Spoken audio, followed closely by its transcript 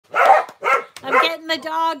getting the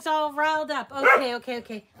dogs all riled up. Okay, okay,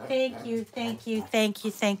 okay. Thank you, thank you, thank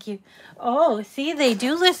you, thank you. Oh, see, they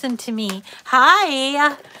do listen to me.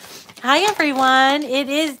 Hi. Hi, everyone. It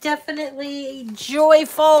is definitely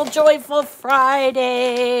joyful, joyful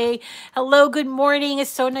Friday. Hello, good morning. It's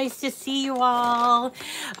so nice to see you all.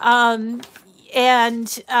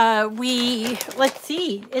 Let's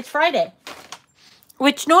see, it's Friday,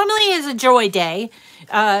 which normally is a joy day.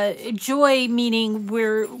 Joy meaning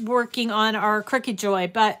we're working on our Cricut Joy.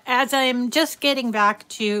 But as I'm just getting back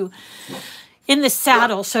to in the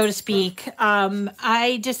saddle, so to speak,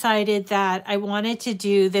 I decided that I wanted to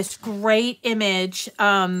do this great image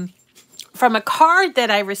from a card that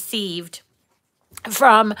I received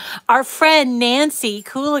from our friend Nancy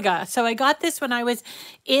Kulaga. So I got this when I was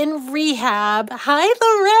in rehab. Hi,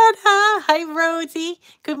 Loretta. Hi, Rosie.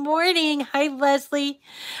 Good morning. Hi, Leslie.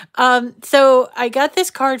 So I got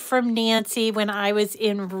this card from Nancy when I was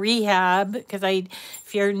in rehab because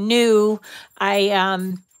if you're new,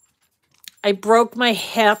 I broke my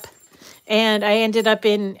hip. And I ended up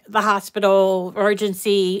in the hospital,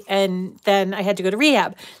 emergency, and then I had to go to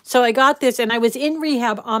rehab. So I got this, and I was in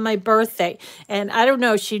rehab on my birthday. And I don't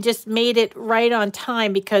know, she just made it right on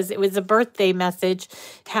time because it was a birthday message.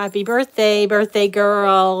 Happy birthday, birthday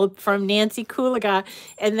girl, from Nancy Kulaga.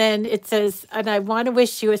 And then it says, and I want to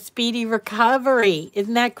wish you a speedy recovery.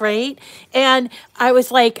 Isn't that great? And I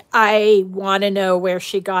was like, I want to know where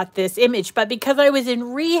she got this image. But because I was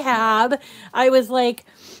in rehab, I was like,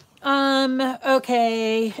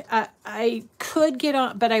 okay, I could get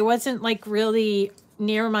on, but I wasn't like really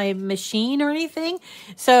near my machine or anything.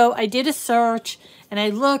 So I did a search and I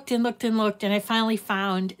looked and looked and looked and I finally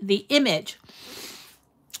found the image.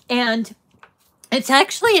 And it's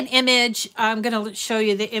actually an image. I'm going to show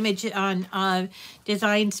you the image on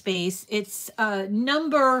Design Space. It's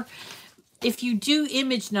number, if you do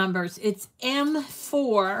image numbers, it's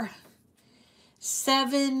M4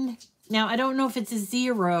 7. Now, I don't know if it's a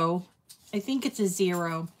 0. I think it's a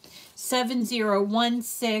 0.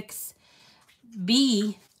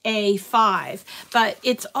 7016BA5. But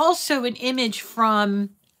it's also an image from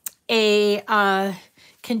a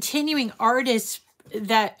continuing artist,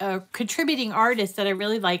 contributing artist that I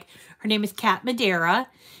really like. Her name is Kat Madera.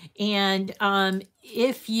 And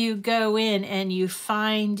if you go in and you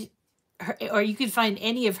find her, or you can find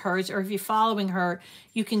any of hers, or if you're following her,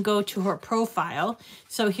 you can go to her profile.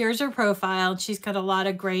 So here's her profile. She's got a lot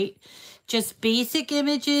of great, just basic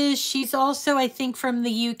images. She's also, I think, from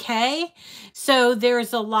the UK. So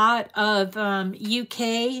there's a lot of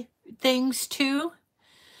UK things too.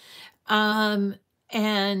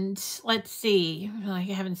 And let's see, I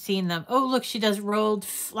haven't seen them. Oh, look, she does rolled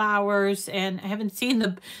flowers, and I haven't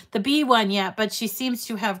seen the bee one yet, but she seems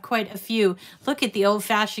to have quite a few. Look at the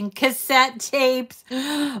old-fashioned cassette tapes.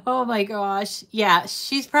 Oh my gosh. Yeah,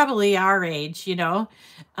 she's probably our age, you know.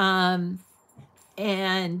 And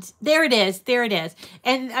there it is. There it is.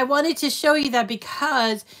 And I wanted to show you that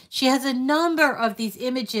because she has a number of these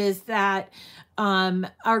images that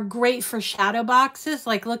are great for shadow boxes.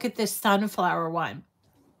 Like, look at this sunflower one.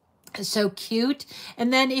 So cute.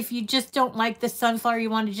 And then if you just don't like the sunflower, you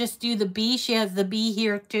want to just do the bee, she has the bee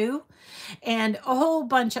here too. And a whole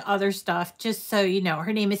bunch of other stuff, just so you know.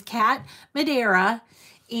 Her name is Kat Madera,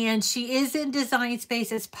 and she is in Design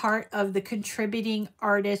Space as part of the Contributing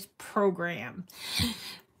Artist Program.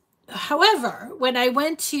 However, when I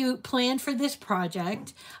went to plan for this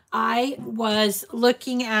project, I was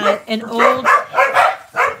looking at an old...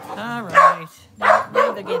 All right.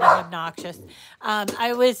 Now they're getting obnoxious.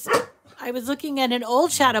 I was looking at an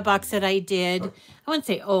old shadow box that I did. I wouldn't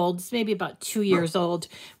say old. It's maybe about 2 years old,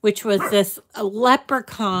 which was this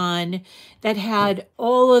leprechaun that had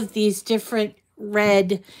all of these different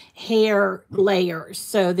red hair layers.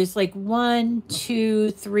 So there's like 1,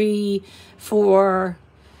 2, 3, 4...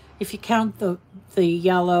 If you count the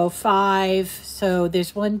yellow, 5. So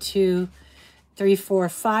there's 1, 2, 3, 4,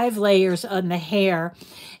 5 layers on the hair.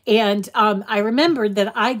 And I remembered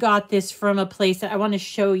that I got this from a place that I want to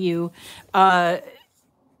show you.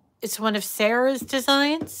 It's one of Sarah's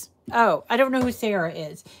designs. Oh, I don't know who Sarah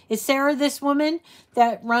is. Is Sarah this woman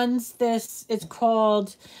that runs this? It's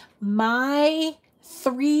called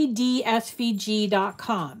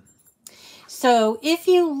my3dsvg.com. So if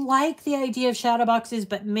you like the idea of shadow boxes,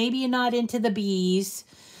 but maybe you're not into the bees,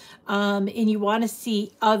 and you want to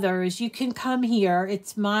see others, you can come here.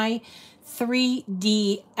 It's my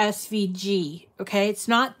 3D SVG. Okay, it's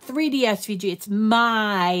not 3D SVG, it's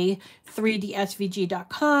my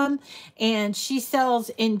 3dsvg.com, and she sells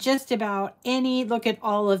in just about any, look at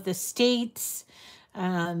all of the states.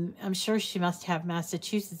 I'm sure she must have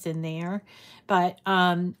Massachusetts in there, but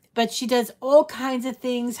she does all kinds of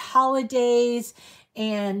things, holidays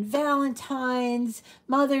and Valentine's,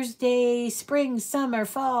 Mother's Day, spring, summer,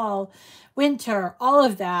 fall, winter, all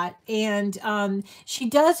of that. And she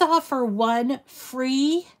does offer one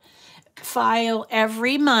free file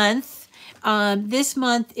every month. This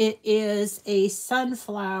month it is a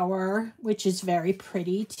sunflower, which is very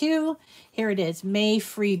pretty too. Here it is, May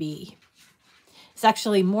freebie. It's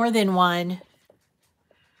actually more than one.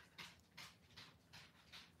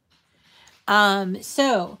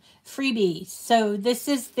 So freebie. So this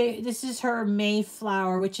is her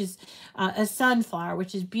Mayflower, which is a sunflower,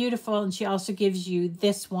 which is beautiful. And she also gives you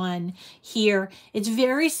this one here. It's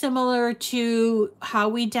very similar to how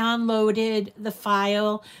we downloaded the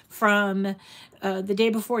file from the day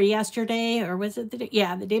before yesterday, or was it the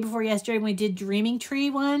day before yesterday when we did Dreaming Tree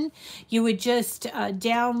one. You would just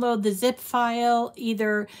download the zip file.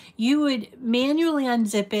 Either you would manually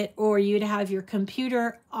unzip it, or you'd have your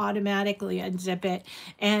computer automatically unzip it,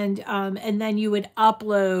 and then you would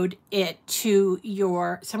upload it to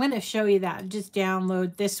your, so I'm going to show you that. Just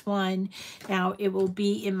download this one. Now it will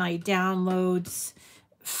be in my downloads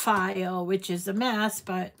file, which is a mess,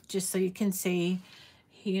 but just so you can see,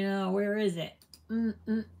 where is it? I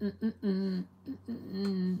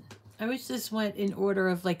wish this went in order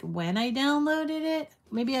of like when I downloaded it.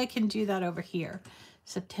 Maybe I can do that over here.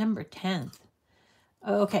 September 10th.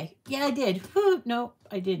 Okay. Yeah, I did. Whew, no,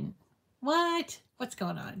 I didn't. What? What's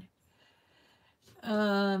going on?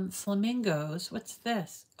 Flamingos. What's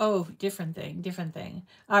this? Oh, different thing.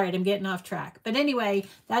 All right, I'm getting off track. But anyway,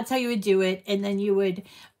 that's how you would do it. And then you would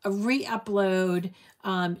re-upload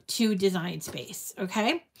to Design Space.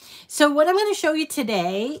 Okay. So what I'm going to show you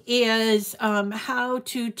today is how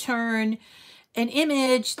to turn an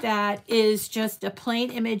image that is just a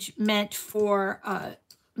plain image meant for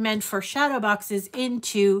shadow boxes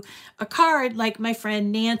into a card, like my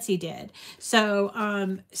friend Nancy did. So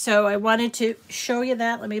I wanted to show you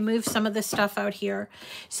that. Let me move some of the stuff out here.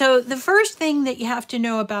 So the first thing that you have to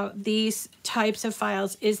know about these types of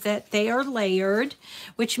files is that they are layered,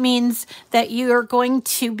 which means that you are going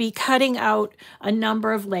to be cutting out a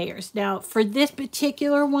number of layers. Now, for this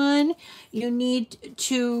particular one, you need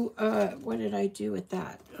to, what did I do with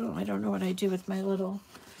that? Oh, I don't know what I do with my little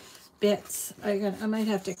bits. I might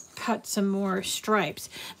have to cut some more stripes,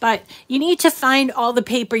 but you need to find all the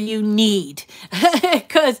paper you need,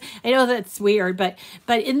 because I know that's weird, but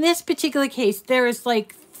in this particular case, there's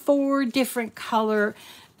like 4 different color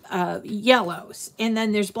yellows, and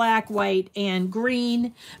then there's black, white, and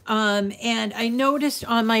green. And I noticed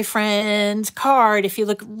on my friend's card, if you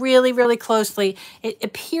look really, really closely, it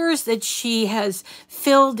appears that she has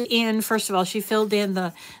filled in, first of all, she filled in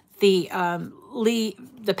the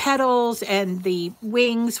petals and the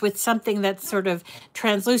wings with something that's sort of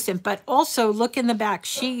translucent, but also look in the back.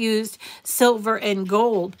 She used silver and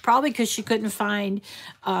gold, probably because she couldn't find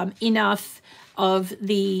enough of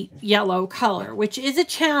the yellow color, which is a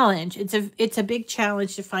challenge. It's a big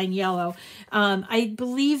challenge to find yellow. I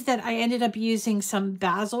believe that I ended up using some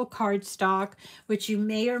Bazzill cardstock, which you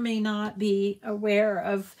may or may not be aware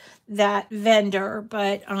of that vendor,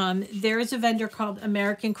 but there is a vendor called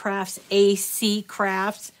American Crafts, AC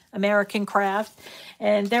Crafts, American Crafts,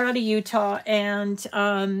 and they're out of Utah, and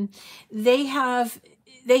they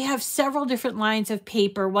have several different lines of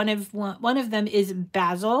paper. One of them is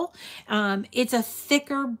Bazzill. It's a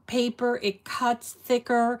thicker paper. It cuts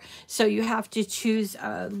thicker, so you have to choose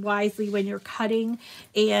wisely when you're cutting.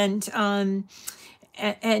 And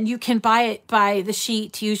you can buy it by the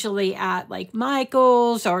sheet, usually at like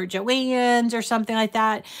Michael's or Joann's or something like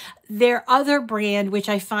that. Their other brand, which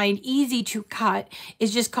I find easy to cut,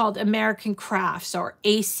 is just called American Crafts, or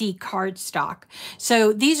AC Cardstock.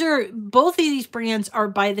 So both of these brands are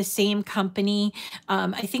by the same company.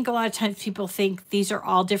 I think a lot of times people think these are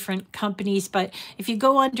all different companies, but if you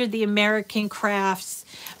go under the American Crafts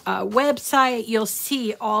website, you'll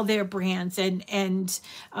see all their brands, and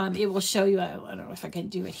it will show you, I don't know if I can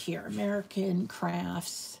do it here, American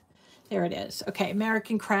Crafts. There it is. Okay,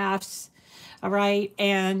 American Crafts. All right,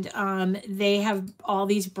 and they have all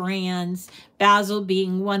these brands, Bazzill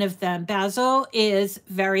being one of them. Bazzill is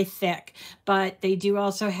very thick, but they do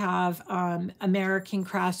also have American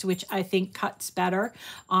Crafts, which I think cuts better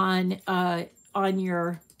on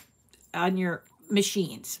your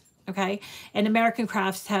machines. Okay, and American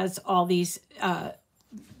Crafts has all these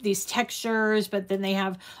textures, but then they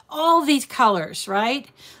have all these colors, right?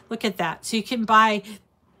 Look at that. So you can buy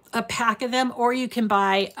a pack of them, or you can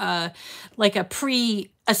buy like a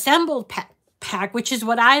pre-assembled pack, which is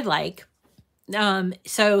what I like.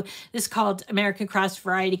 So this is called American Crafts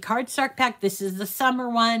Variety Cardstock Pack. This is the summer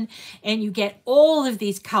one, and you get all of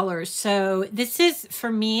these colors. So this is,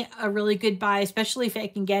 for me, a really good buy, especially if I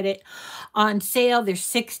can get it on sale. There's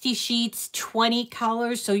 60 sheets, 20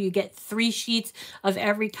 colors, so you get 3 sheets of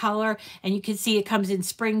every color, and you can see it comes in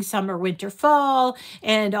spring, summer, winter, fall,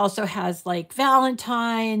 and also has like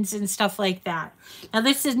Valentine's and stuff like that. Now,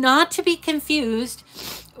 this is not to be confused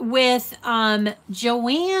with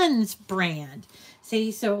Joann's brand.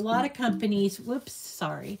 See, so a lot of companies, a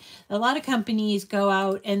lot of companies go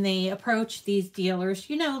out and they approach these dealers,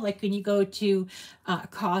 you know, like when you go to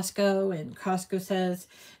Costco and Costco says,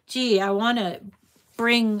 gee, I want to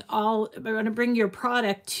bring your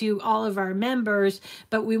product to all of our members,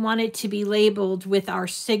 but we want it to be labeled with our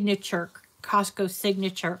signature, Costco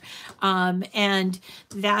signature. And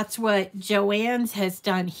that's what Joann's has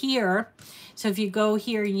done here. So if you go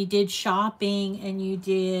here and you did shopping and you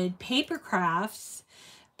did paper crafts,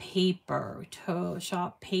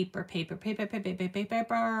 shop paper,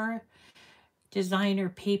 designer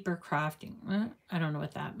paper crafting. I don't know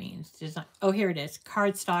what that means. Design. Oh, here it is.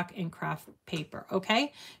 Cardstock and craft paper.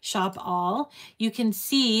 Okay. Shop all. You can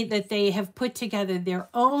see that they have put together their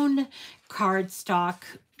own cardstock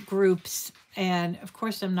groups. And of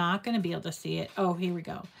course, I'm not going to be able to see it. Oh, here we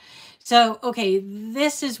go. So, okay,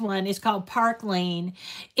 this is one. It's called Park Lane.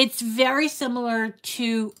 It's very similar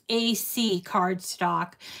to AC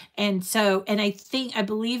cardstock. And so, and I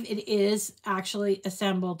believe it is actually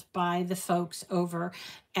assembled by the folks over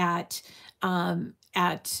at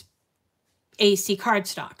AC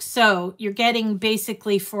cardstock. So you're getting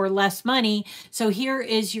basically for less money. So here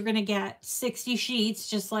is, you're going to get 60 sheets,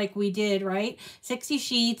 just like we did, right? 60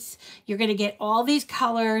 sheets. You're going to get all these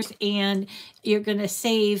colors and you're going to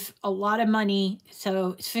save a lot of money.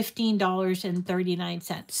 So it's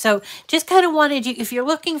 $15.39. So just kind of wanted you, if you're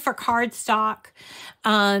looking for cardstock,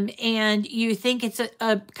 and you think it's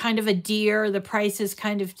a kind of a deer, the price is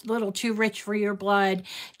kind of a little too rich for your blood,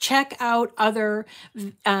 check out other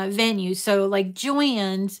venues. So like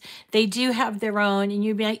Joann's, they do have their own, and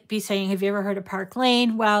you might be saying, have you ever heard of Park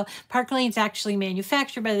Lane? Well, Park Lane's actually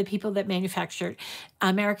manufactured by the people that manufactured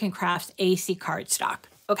American Crafts AC cardstock.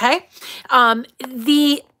 Okay.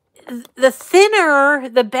 The thinner,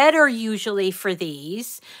 the better usually for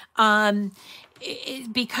these,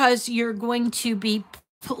 because you're going to be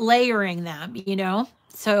layering them, you know?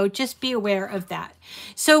 So just be aware of that.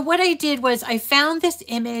 So what I did was I found this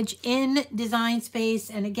image in Design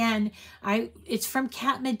Space. And again, it's from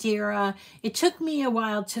Cat Madeira. It took me a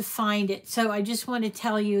while to find it. So I just want to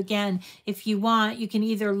tell you again, if you want, you can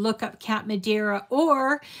either look up Cat Madeira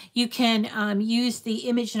or you can use the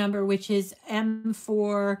image number, which is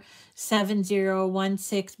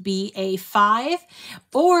M47016BA5.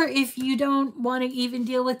 Or if you don't want to even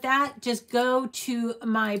deal with that, just go to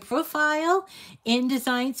my profile in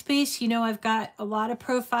Design Space. You know, I've got a lot of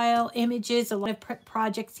profile images, a lot of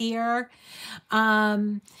projects here.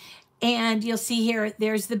 And you'll see here,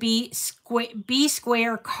 there's the B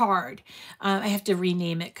square card. I have to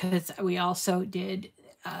rename it because we also did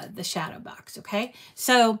the shadow box. Okay.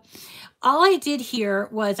 So all I did here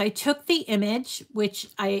was I took the image, which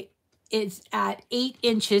is at 8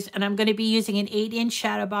 inches, and I'm going to be using an 8-inch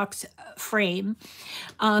shadow box frame.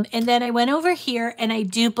 And then I went over here and I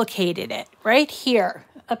duplicated it right here,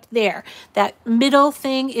 up there. That middle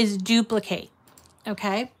thing is duplicate.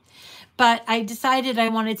 Okay. But I decided I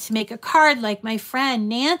wanted to make a card like my friend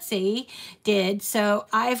Nancy did. So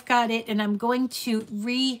I've got it, and I'm going to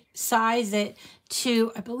resize it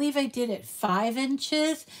to, I believe I did it 5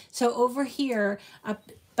 inches. So over here,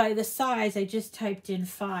 by the size, I just typed in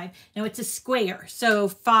 5. Now it's a square,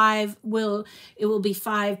 so it will be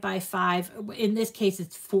 5 by 5. In this case,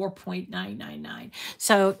 it's 4.999.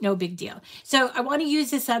 So no big deal. So I want to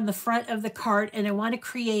use this on the front of the card, and I want to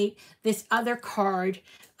create this other card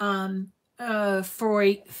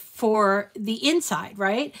for the inside,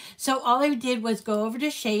 right? So all I did was go over to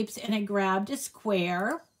shapes, and I grabbed a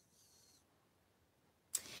square,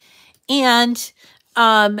 and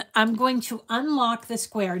I'm going to unlock the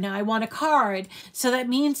square. Now I want a card. So that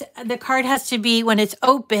means the card has to be, when it's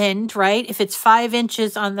opened, right? If it's 5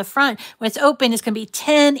 inches on the front, when it's open, it's going to be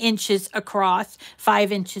 10 inches across, 5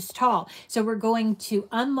 inches tall. So we're going to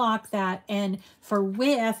unlock that. And for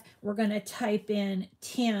width, we're going to type in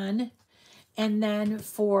 10. And then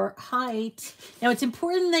for height, now it's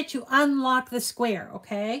important that you unlock the square,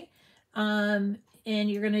 okay? And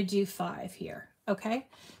you're going to do 5 here, okay?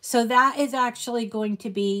 So that is actually going to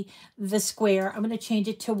be the square. I'm going to change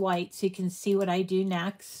it to white so you can see what I do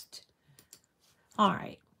next. All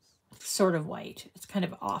right. sort of white. It's kind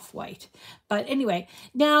of off-white. But anyway,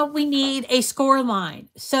 now we need a score line.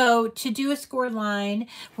 So to do a score line,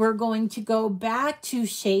 we're going to go back to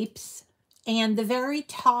shapes. And the very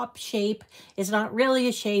top shape is not really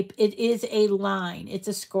a shape. It is a line. It's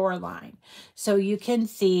a score line. So you can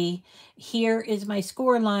see here is my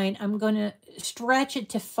score line. I'm going to stretch it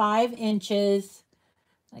to 5 inches.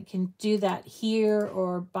 I can do that here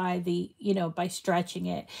or by the, by stretching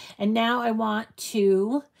it. And now I want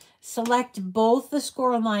to select both the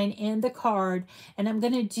score line and the card, and I'm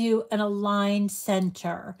going to do an aligned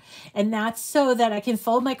center. And that's so that I can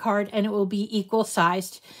fold my card and it will be equal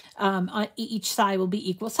sized. On each side will be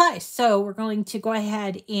equal size. So we're going to go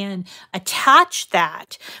ahead and attach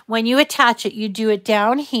that. When you attach it, you do it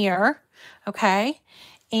down here, okay?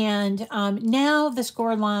 And now the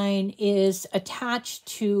score line is attached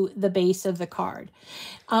to the base of the card.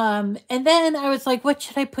 And then I was like, what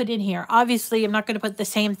should I put in here? Obviously, I'm not going to put the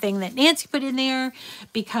same thing that Nancy put in there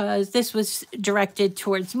because this was directed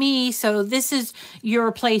towards me. So this is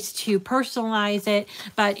your place to personalize it.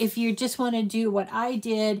 But if you just want to do what I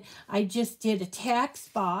did, I just did a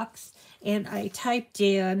text box and I typed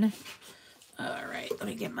in, all right, let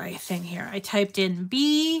me get my thing here. I typed in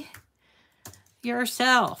be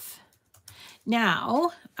yourself.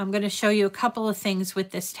 Now, I'm going to show you a couple of things with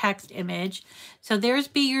this text image. So there's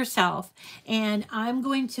be yourself. And I'm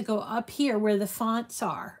going to go up here where the fonts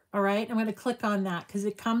are. All right. I'm going to click on that because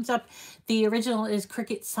it comes up. The original is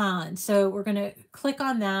Cricut Sans. So we're going to click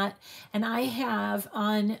on that. And I have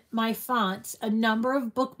on my fonts a number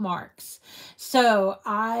of bookmarks. So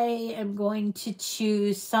I am going to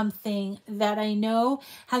choose something that I know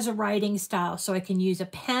has a writing style. So I can use a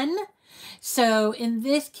pen. So in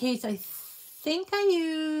this case, I think I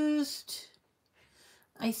used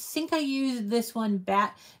this one,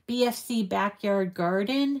 BFC Backyard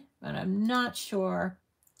Garden, but I'm not sure.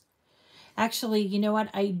 Actually, you know what?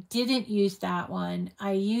 I didn't use that one.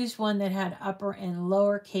 I used one that had upper and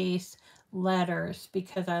lowercase letters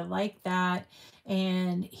because I like that.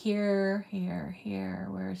 And here,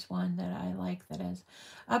 where's one that I like that has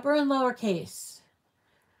upper and lowercase?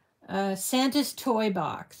 Santa's Toy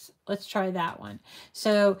Box. Let's try that one.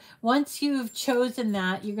 So once you've chosen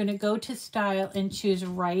that, you're going to go to Style and choose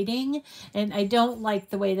Writing. And I don't like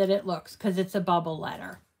the way that it looks because it's a bubble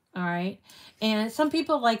letter. All right. And some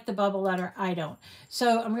people like the bubble letter. I don't.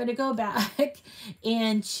 So I'm going to go back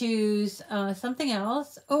and choose something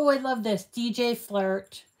else. Oh, I love this. DJ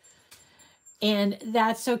Flirt. And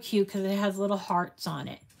that's so cute because it has little hearts on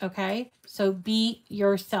it. Okay, so be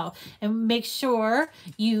yourself and make sure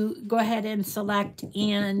you go ahead and select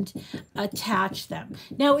and attach them.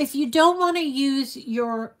 Now, if you don't want to use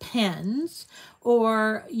your pens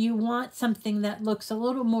or you want something that looks a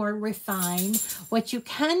little more refined, what you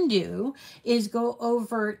can do is go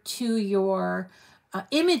over to your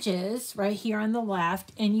images right here on the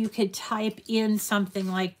left, and you could type in something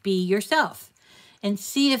like be yourself and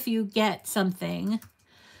see if you get something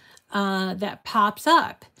that pops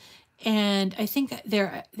up. And I think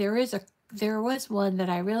there was one that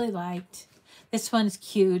I really liked. This one's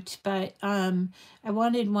cute, but I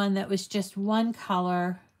wanted one that was just one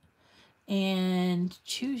color. And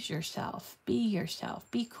choose yourself, be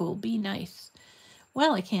cool, be nice.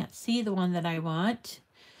 Well, I can't see the one that I want.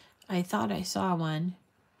 I thought I saw one.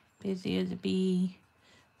 Busy as a bee,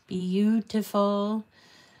 beautiful.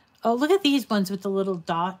 Oh, look at these ones with the little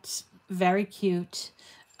dots, very cute.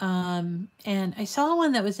 And I saw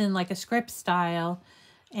one that was in like a script style,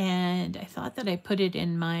 and I thought that I put it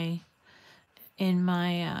in my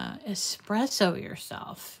espresso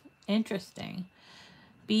yourself. Interesting.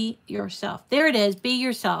 Be yourself. There it is. Be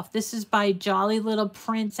yourself. This is by Jolly Little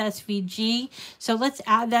Prince SVG. So let's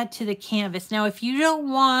add that to the canvas. Now, if you don't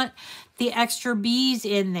want the extra bees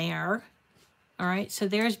in there, all right, so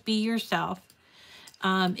there's be yourself.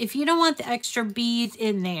 If you don't want the extra beads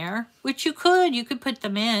in there, which you could put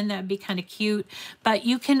them in, that'd be kind of cute, but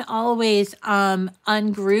you can always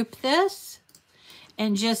ungroup this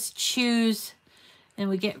and just choose, and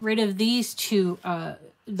we get rid of these two,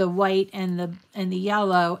 the white and the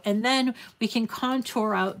yellow, and then we can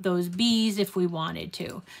contour out those bees if we wanted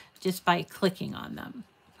to, just by clicking on them,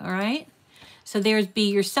 all right? So there's be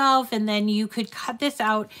yourself, and then you could cut this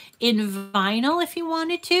out in vinyl if you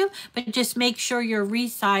wanted to, but just make sure you're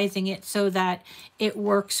resizing it so that it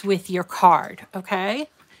works with your card, okay?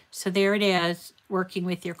 So there it is, working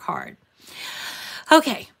with your card.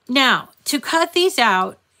 Okay, now to cut these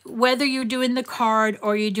out, whether you're doing the card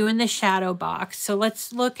or you're doing the shadow box, so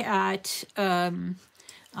let's look at, I'm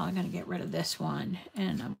going to get rid of this one,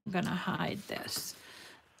 and I'm going to hide this.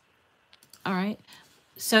 All right.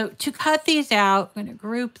 So to cut these out, I'm going to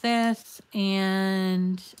group this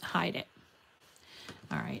and hide it.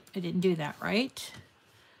 All right, I didn't do that right.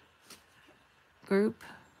 Group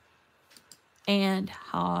and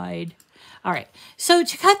hide. All right, so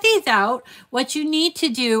to cut these out, what you need to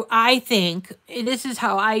do, I think, this is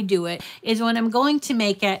how I do it, is when I'm going to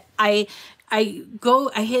make it, I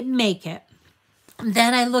hit make it.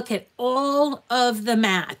 Then I look at all of the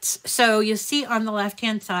mats. So you'll see on the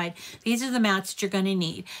left-hand side, these are the mats that you're going to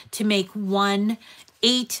need to make one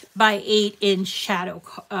 8 by 8 inch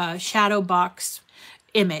shadow box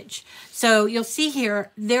image. So you'll see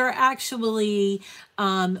here, there are actually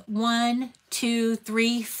 1, 2,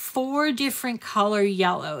 3, 4 different color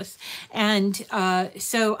yellows. And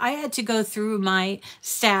so I had to go through my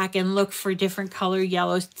stack and look for different color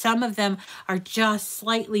yellows. Some of them are just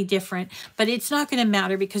slightly different, but it's not going to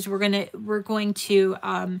matter because we're going to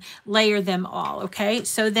layer them all. Okay,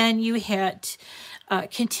 so then you hit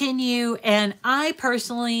continue, and I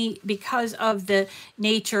personally, because of the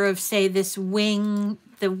nature of, say, this wing,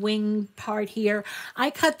 the wing part here, I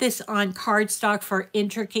cut this on cardstock for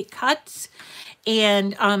intricate cuts,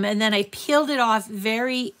 and then I peeled it off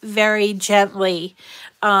very, very gently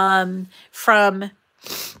from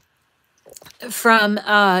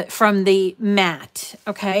the mat.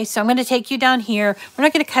 Okay, so I'm going to take you down here. We're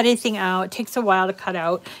not going to cut anything out. It takes a while to cut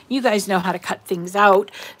out. You guys know how to cut things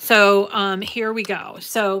out. So here we go.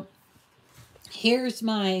 So here's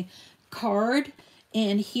my card,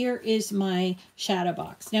 and here is my shadow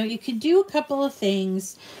box. Now you could do a couple of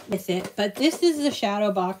things with it, but this is the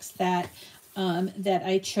shadow box that that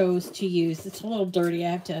I chose to use. It's a little dirty.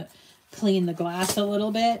 I have to clean the glass a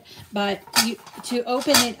little bit, but to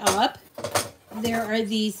open it up, there are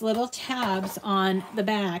these little tabs on the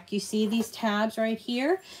back. You see these tabs right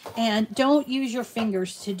here? And don't use your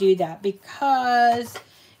fingers to do that because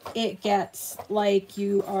it gets like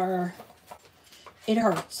it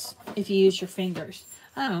hurts if you use your fingers.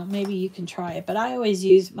 I don't know, maybe you can try it, but I always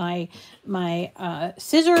use my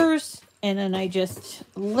scissors, and then I just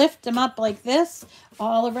lift them up like this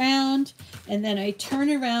all around, and then I turn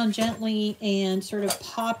around gently and sort of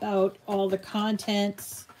pop out all the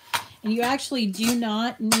contents. And you actually do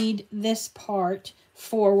not need this part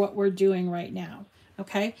for what we're doing right now,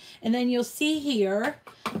 okay? And then you'll see here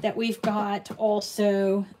that we've got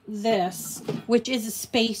also this, which is a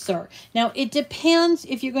spacer. Now, it depends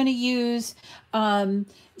if you're going to use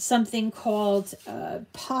something called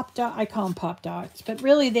pop dot. I call them pop dots, but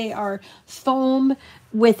really they are foam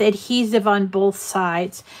with adhesive on both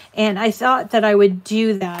sides. And I thought that I would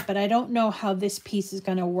do that, but I don't know how this piece is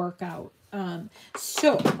going to work out.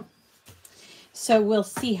 So we'll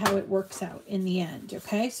see how it works out in the end,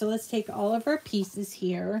 okay? So let's take all of our pieces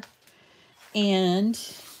here, and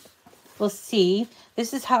we'll see.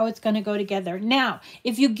 This is how it's going to go together. Now,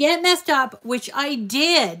 if you get messed up, which I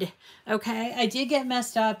did, okay? I did get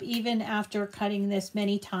messed up even after cutting this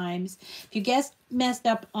many times. If you get messed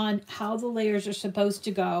up on how the layers are supposed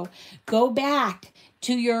to go back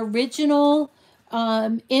to your original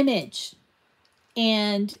image.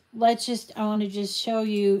 And I want to just show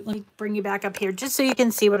you, let me bring you back up here just so you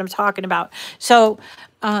can see what I'm talking about. So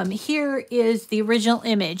here is the original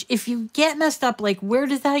image. If you get messed up, like where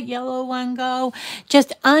does that yellow one go?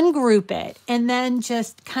 Just ungroup it and then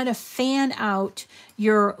just kind of fan out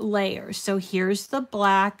your layers. So here's the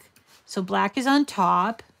black. So black is on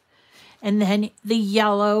top. And then the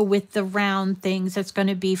yellow with the round things, that's going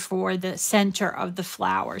to be for the center of the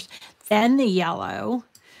flowers. Then the yellow.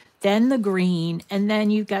 Then the green, and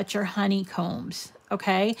then you got your honeycombs,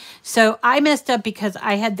 okay? So I messed up because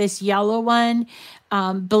I had this yellow one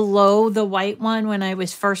below the white one when I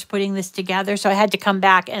was first putting this together, so I had to come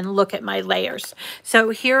back and look at my layers.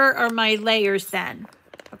 So here are my layers then,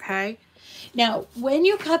 okay? Now, when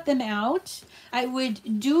you cut them out, I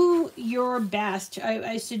would do your best.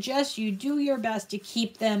 I suggest you do your best to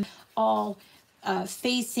keep them all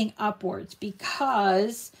facing upwards,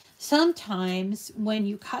 because sometimes when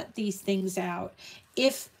you cut these things out,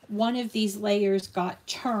 if one of these layers got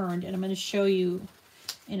turned, and I'm going to show you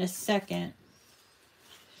in a second.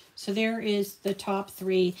 So there is the top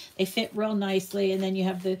 3. They fit real nicely, and then you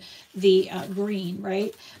have the green,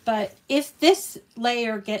 right? But if this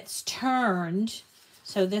layer gets turned,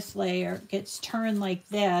 so this layer gets turned like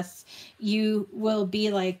this, you will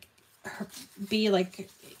be like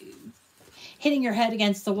hitting your head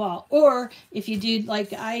against the wall. Or if you do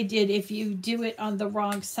like I did, if you do it on the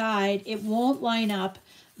wrong side, it won't line up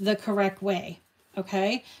the correct way,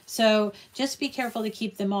 okay? So just be careful to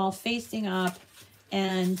keep them all facing up,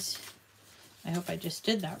 and I hope I just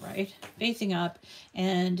did that right. Facing up,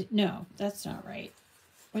 and no, that's not right.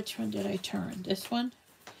 Which one did I turn? This one?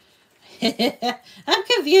 I'm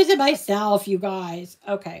confusing myself, you guys.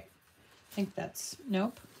 Okay. I think that's,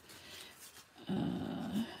 nope.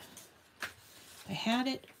 I had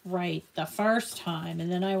it right the first time,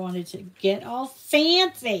 and then I wanted to get all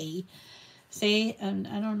fancy. See, and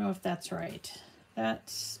I don't know if that's right.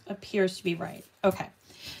 That appears to be right. Okay.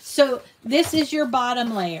 So this is your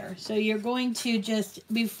bottom layer. So you're going to just,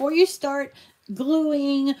 before you start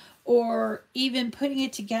gluing or even putting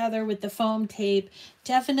it together with the foam tape,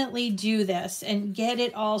 definitely do this and get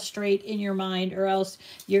it all straight in your mind, or else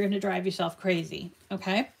you're going to drive yourself crazy.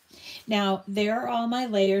 Okay. Now, there are all my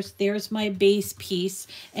layers. There's my base piece.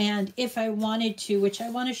 And if I wanted to, which I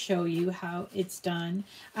want to show you how it's done,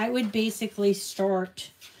 I would basically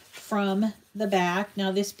start from the back.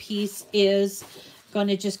 Now, this piece is going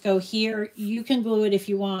to just go here. You can glue it if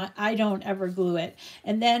you want. I don't ever glue it.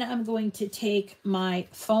 And then I'm going to take my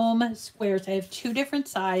foam squares. I have 2 different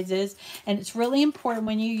sizes, and it's really important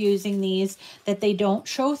when you're using these that they don't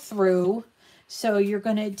show through. So you're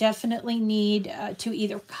going to definitely need to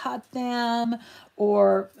either cut them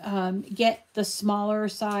or get the smaller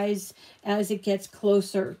size as it gets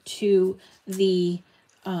closer to the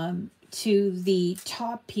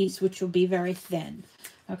top piece, which will be very thin.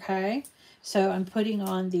 Okay, so I'm putting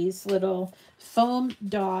on these little foam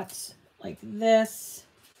dots like this,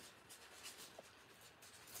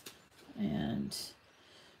 and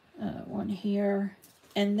one here.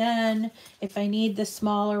 And then if I need the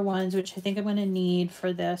smaller ones, which I think I'm going to need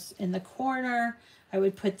for this in the corner, I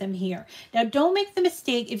would put them here. Now, don't make the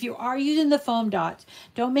mistake, if you are using the foam dots,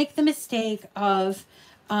 don't make the mistake of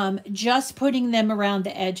just putting them around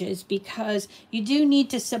the edges, because you do need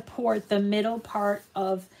to support the middle part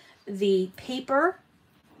of the paper,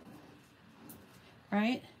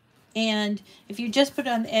 right? And if you just put it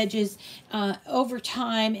on the edges, over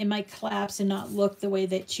time it might collapse and not look the way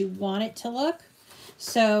that you want it to look.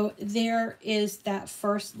 So there is that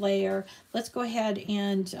first layer. Let's go ahead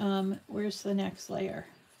and, where's the next layer?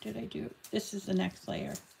 Did I do, this is the next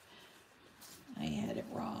layer. I had it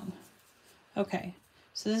wrong. Okay,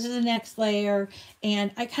 so this is the next layer, and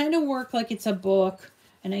I kind of work like it's a book,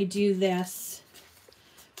 and I do this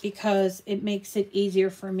because it makes it easier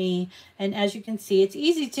for me. And as you can see, it's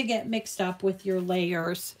easy to get mixed up with your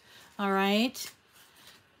layers. All right.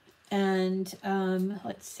 And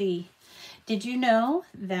let's see. Did you know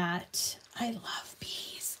that I love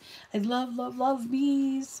bees? I love, love, love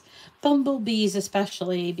bees. Bumblebees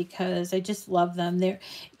especially, because I just love them.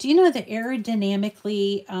 Do you know that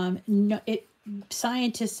aerodynamically,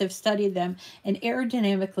 scientists have studied them, and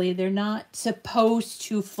aerodynamically they're not supposed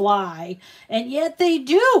to fly, and yet they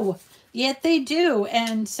do. Yet they do.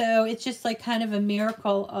 And so it's just like kind of a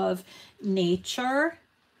miracle of nature.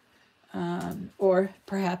 Or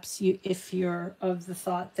perhaps if you're of the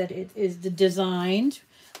thought that it is designed,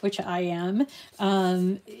 which I am,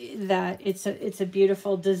 that it's a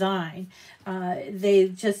beautiful design. They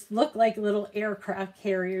just look like little aircraft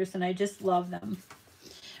carriers, and I just love them.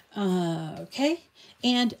 Okay.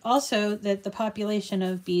 And also that the population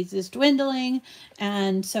of bees is dwindling.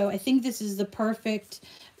 And so I think this is the perfect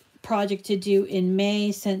project to do in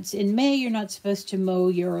May, since in May you're not supposed to mow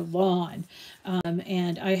your lawn.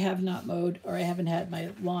 And I have not mowed, or I haven't had my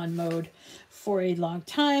lawn mowed for a long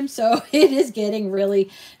time, so it is getting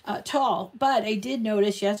really tall. But I did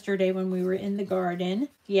notice yesterday when we were in the garden,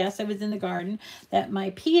 yes, I was in the garden, that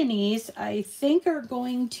my peonies, I think, are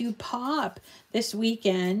going to pop this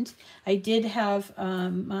weekend. I did have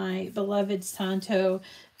my beloved Santo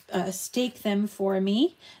stake them for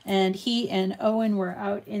me, and he and Owen were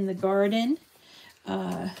out in the garden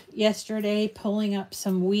yesterday pulling up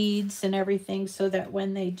some weeds and everything, so that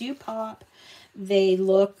when they do pop, they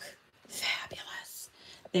look fabulous.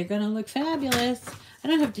 They're gonna look fabulous. I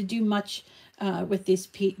don't have to do much with these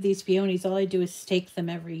peonies. All I do is stake them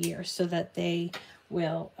every year so that they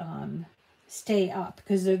will stay up,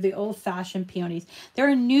 because they're the old-fashioned peonies. There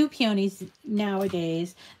are new peonies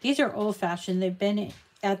nowadays. These are old-fashioned. They've been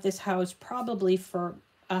at this house probably for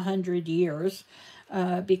 100 years,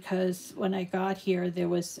 because when I got here there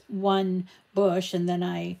was one bush, and then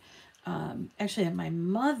I actually my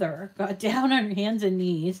mother got down on her hands and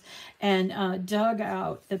knees and dug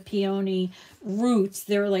out the peony roots.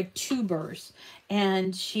 They were like tubers,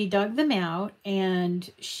 and she dug them out, and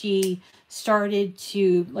she started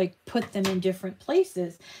to like put them in different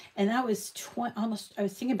places. And that was almost, I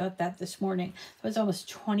was thinking about that this morning. It was almost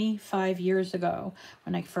 25 years ago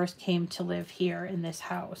when I first came to live here in this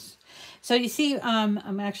house. So you see,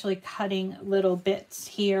 I'm actually cutting little bits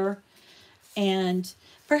here, and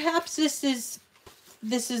perhaps this is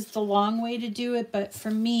the long way to do it, but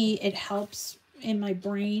for me it helps in my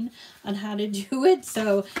brain on how to do it,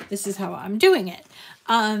 so this is how I'm doing it.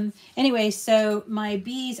 Anyway, so my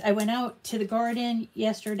bees, I went out to the garden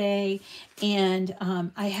yesterday, and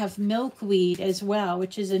I have milkweed as well,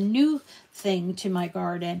 which is a new thing to my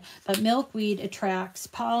garden. But milkweed attracts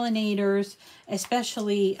pollinators,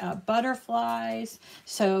 especially butterflies.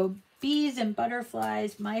 So bees and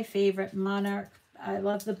butterflies, my favorite. Monarch. I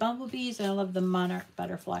love the bumblebees and I love the monarch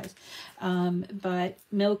butterflies. But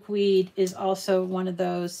milkweed is also one of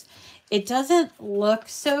those. It doesn't look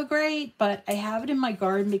so great, but I have it in my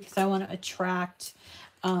garden because I want to attract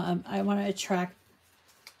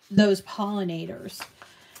those pollinators.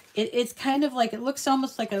 It's kind of like, it looks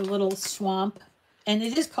almost like a little swamp, and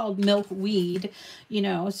it is called milkweed, you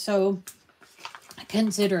know, so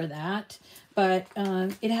consider that. But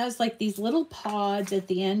it has like these little pods at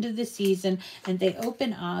the end of the season, and they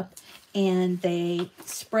open up and they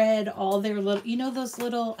spread all their little, you know, those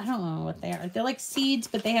little, I don't know what they are. They're like seeds,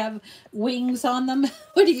 but they have wings on them.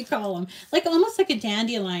 What do you call them? Like almost like a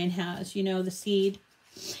dandelion has, you know, the seed.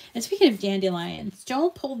 And speaking of dandelions,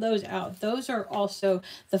 don't pull those out. Those are also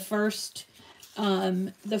the first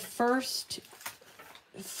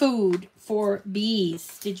food for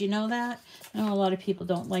bees. Did you know that? I know a lot of people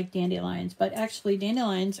don't like dandelions, but actually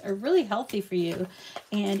dandelions are really healthy for you.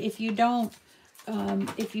 And if you don't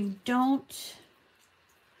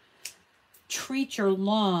treat your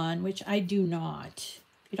lawn, which I do not,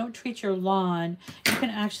 if you don't treat your lawn, you can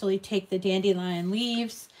actually take the dandelion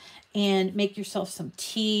leaves and make yourself some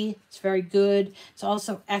tea. It's very good. It's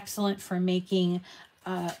also excellent for making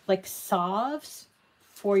like salves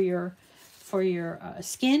for your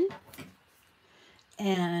skin.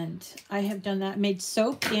 And I have done that. Made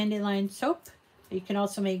soap, dandelion soap. You can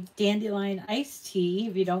also make dandelion iced tea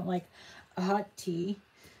if you don't like a hot tea.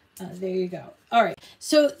 There you go. All right.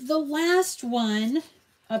 So the last one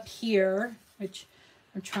up here, which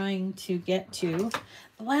I'm trying to get to,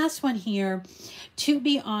 the last one here, to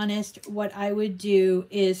be honest, what I would do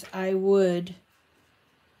is I would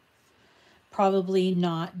probably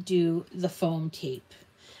not do the foam tape,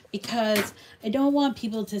 because I don't want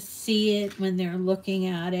people to see it when they're looking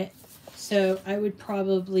at it. So I would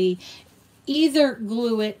probably either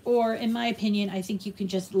glue it, or in my opinion, I think you can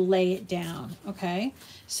just lay it down. Okay,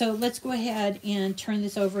 so let's go ahead and turn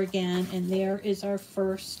this over again, and there is our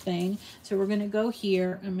first thing. So we're going to go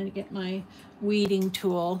here. I'm going to get my weeding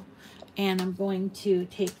tool, and I'm going to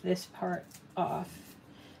take this part off.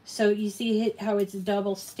 So you see how it's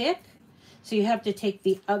double stick? So you have to take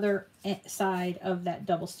the other side of that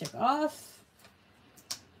double stick off.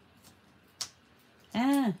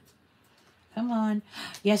 Come on.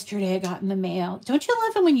 Yesterday I got in the mail. Don't you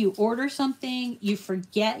love it when you order something, you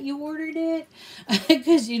forget you ordered it?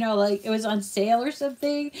 Because, you know, like it was on sale or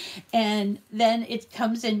something, and then it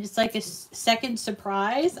comes in, it's like a second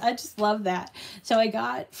surprise. I just love that. So I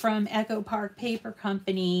got from Echo Park Paper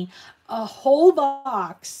Company a whole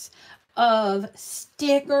box of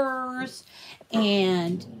stickers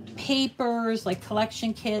and papers, like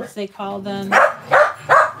collection kits, they call them.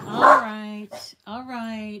 All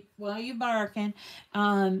right. Why are you barking?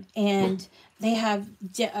 And they have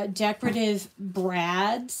decorative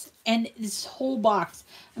brads, and this whole box.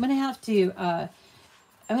 I'm gonna have to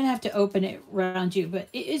open it around you, but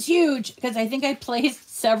it's huge because I think I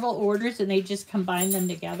placed several orders and they just combined them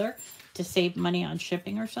together to save money on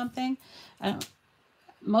shipping or something.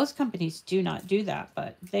 Most companies do not do that,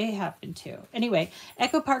 but they happen to. Anyway,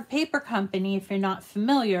 Echo Park Paper Company, if you're not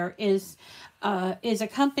familiar, is a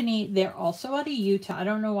company. They're also out of Utah. I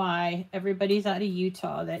don't know why everybody's out of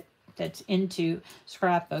Utah that's into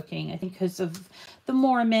scrapbooking. I think because of the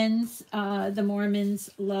Mormons. The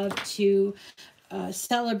Mormons love to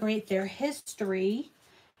celebrate their history,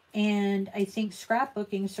 and I think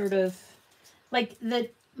scrapbooking sort of like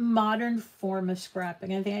the modern form of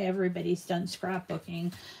scrapping. I think everybody's done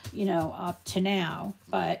scrapbooking, you know, up to now,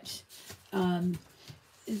 but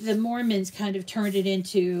the Mormons kind of turned it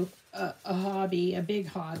into a hobby, a big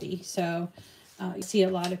hobby. So you see a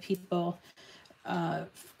lot of people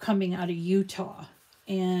coming out of Utah.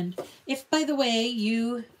 And if, by the way,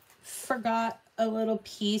 you forgot a little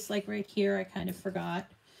piece, like right here, I kind of forgot.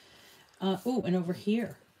 Oh, and over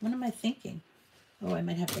here, what am I thinking? Oh, I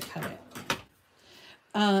might have to cut it.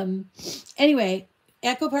 Anyway,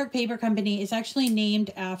 Echo Park Paper Company is actually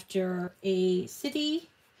named after a city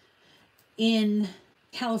in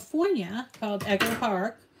California called Echo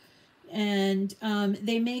Park, and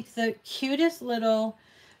they make the cutest little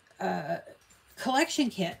collection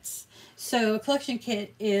kits. So a collection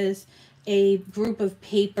kit is a group of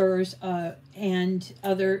papers and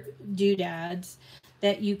other doodads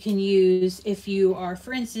that you can use if you are,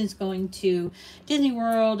 for instance, going to Disney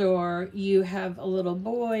World, or you have a little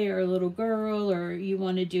boy or a little girl, or you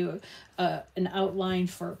want to do an outline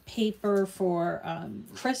for paper for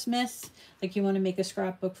Christmas, like you want to make a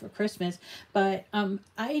scrapbook for Christmas. But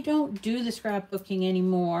I don't do the scrapbooking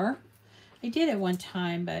anymore. I did at one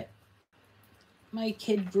time, but my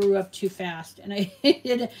kid grew up too fast, and I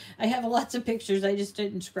have lots of pictures. I just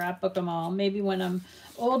didn't scrapbook them all. Maybe when I'm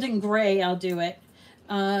old and gray, I'll do it.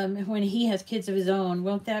 When he has kids of his own,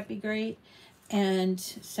 won't that be great? And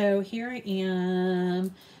so here I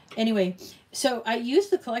am. Anyway, so I use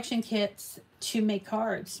the collection kits to make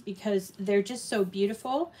cards because they're just so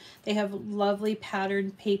beautiful. They have lovely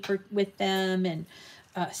patterned paper with them, and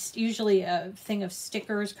usually a thing of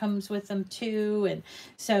stickers comes with them too. And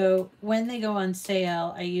so when they go on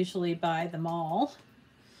sale, I usually buy them all.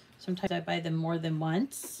 Sometimes I buy them more than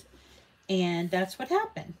once. And that's what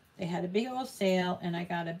happened. They had a big old sale, and I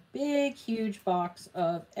got a big, huge box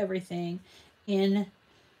of everything in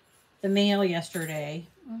the mail yesterday.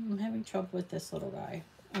 I'm having trouble with this little guy.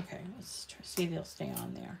 Okay, let's try, see if he'll stay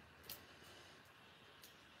on there.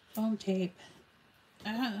 Foam tape.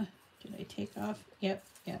 Did I take off? Yep.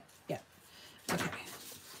 Okay.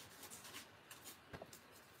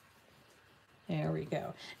 There we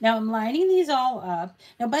go. Now I'm lining these all up.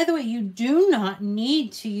 Now, by the way, you do not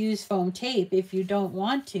need to use foam tape if you don't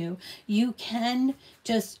want to. You can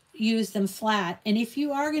just use them flat. And if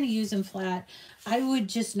you are going to use them flat, I would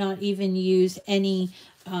just not even use any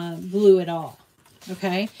glue at all.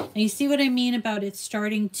 Okay? And you see what I mean about it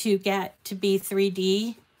starting to get to be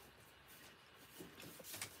 3D?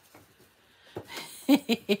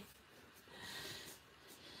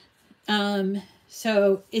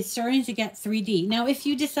 So it's starting to get 3D. Now, if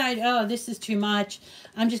you decide, oh, this is too much,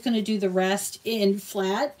 I'm just going to do the rest in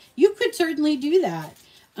flat, you could certainly do that.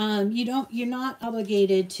 You're not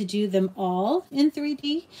obligated to do them all in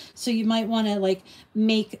 3D. So you might want to like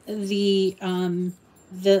make the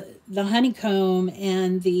honeycomb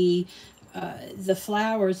and the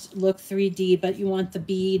flowers look 3D, but you want the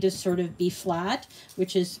bee to sort of be flat,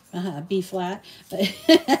 which is B flat.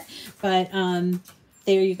 But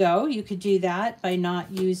there you go. You could do that by not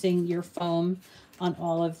using your foam on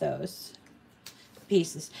all of those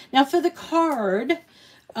pieces. Now for the card,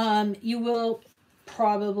 you will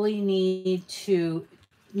probably need to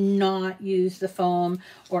not use the foam,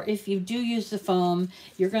 or if you do use the foam,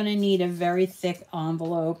 you're going to need a very thick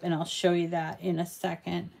envelope, and I'll show you that in a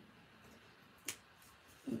second.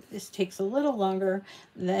 This takes a little longer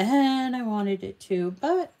than I wanted it to,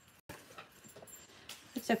 but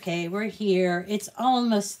it's okay. We're here. It's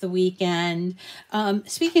almost the weekend.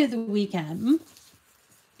 Speaking of the weekend,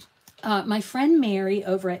 my friend Mary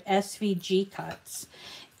over at SVG Cuts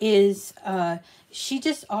is, she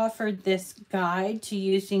just offered this guide to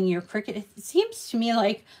using your Cricut. It seems to me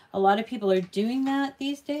like a lot of people are doing that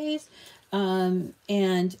these days. And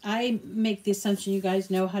I make the assumption you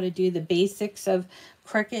guys know how to do the basics of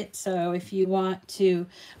Cricut. So if you want to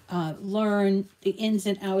learn the ins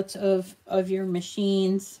and outs of your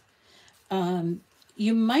machines,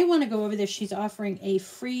 you might want to go over there. She's offering a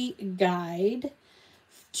free guide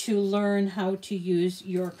to learn how to use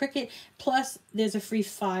your Cricut. Plus, there's a free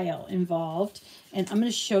file involved. And I'm going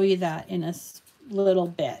to show you that in a little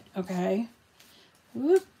bit, okay?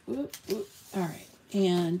 Whoop, whoop, whoop. All right.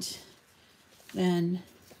 And then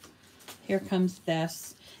here comes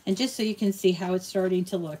this. And just so you can see how it's starting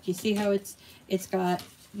to look. You see how it's got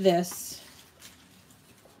this,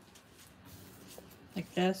 like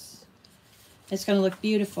this. It's going to look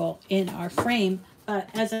beautiful in our frame. But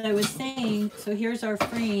as I was saying, so here's our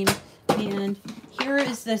frame, and here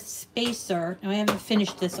is the spacer. Now I haven't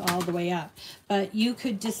finished this all the way up, but you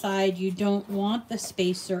could decide you don't want the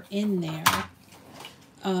spacer in there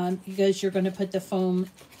because you're going to put the foam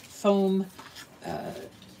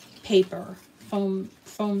paper, foam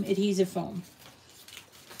adhesive foam.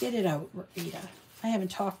 Get it out, Rita. I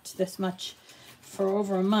haven't talked this much for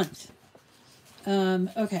over a month.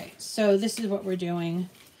 Okay, so this is what we're doing.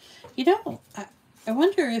 You know, I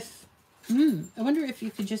wonder if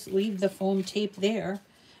you could just leave the foam tape there.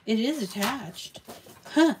 It is attached.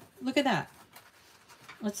 Huh, look at that.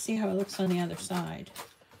 Let's see how it looks on the other side.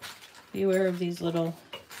 Beware of these little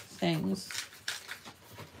things.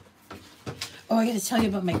 Oh, I got to tell you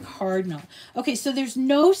about my cardinal. Okay, so there's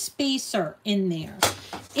no spacer in there.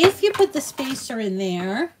 If you put the spacer in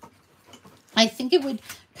there, I think it would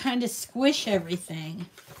kind of squish everything.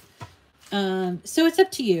 So it's up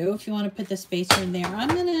to you if you want to put the spacer in there. I'm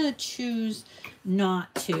going to choose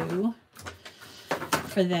not to.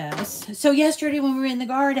 for this. So yesterday when we were in the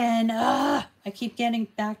garden, I keep getting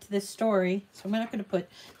back to this story. So I'm not going to put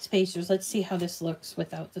spacers. Let's see how this looks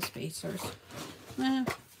without the spacers.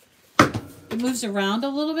 It moves around a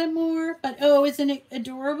little bit more, but oh, isn't it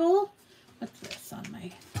adorable? What's this on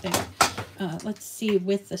my thing? Let's see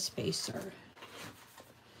with the spacer.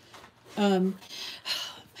 My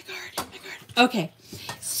garden. Okay,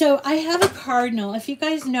 so I have a cardinal. If you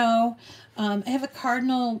guys know, I have a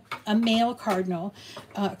male cardinal.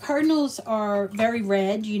 Cardinals are very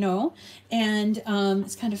red, you know, and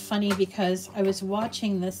it's kind of funny because I was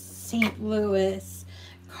watching the St. Louis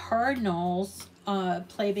Cardinals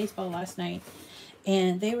play baseball last night,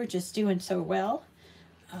 and they were just doing so well.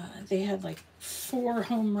 They had like 4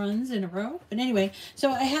 home runs in a row. But anyway,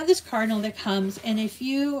 so I have this cardinal that comes, and if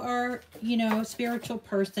you are, you know, a spiritual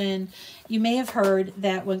person, you may have heard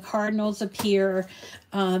that when cardinals appear,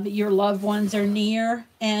 your loved ones are near.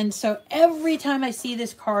 And so every time I see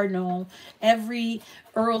this cardinal, every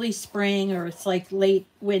early spring or it's like late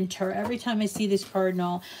winter, every time I see this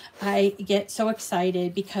cardinal, I get so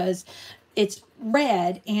excited because it's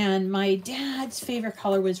red, and my dad's favorite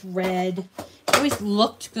color was red. It always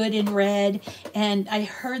looked good in red, and I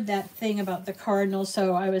heard that thing about the cardinal,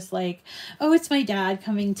 so I was like, oh, it's my dad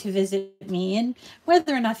coming to visit me. And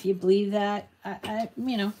whether or not you believe that, I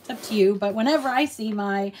you know, it's up to you. But whenever I see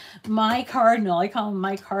my cardinal, I call him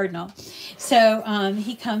my cardinal. So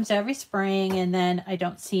he comes every spring, and then I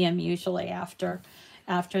don't see him usually after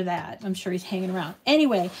that. I'm sure he's hanging around.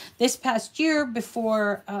 Anyway, this past year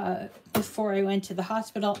before I went to the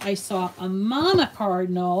hospital, I saw a mama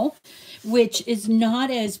cardinal, which is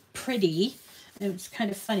not as pretty. It was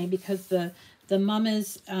kind of funny because the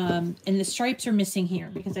mamas and the stripes are missing here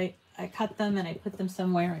because I cut them and I put them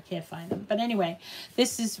somewhere. I can't find them. But anyway,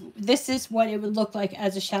 this is what it would look like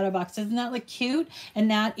as a shadow box. Doesn't that look cute? And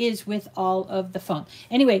that is with all of the foam.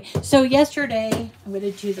 Anyway, so yesterday, I'm going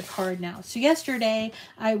to do the card now. So yesterday,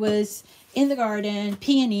 I was in the garden,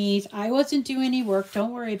 peonies. I wasn't doing any work.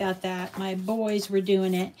 Don't worry about that. My boys were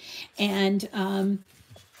doing it. And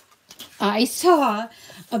I saw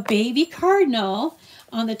a baby cardinal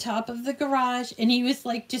on the top of the garage. And he was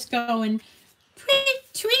like just going,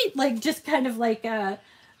 tweet, tweet, like just kind of like hey,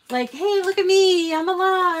 look at me, I'm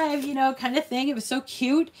alive, you know, kind of thing. It was so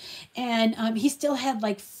cute. And he still had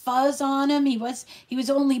like fuzz on him. He was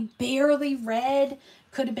only barely red.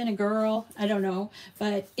 Could have been a girl, I don't know.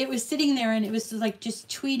 But it was sitting there, and it was like just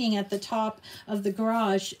tweeting at the top of the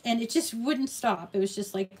garage, and it just wouldn't stop. It was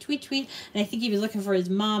just like tweet, tweet. And I think he was looking for his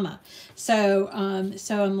mama. So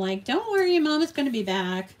I'm like, don't worry, your mama's going to be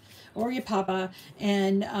back. Or your papa.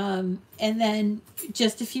 And then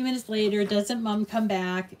just a few minutes later, doesn't mom come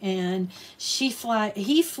back? And he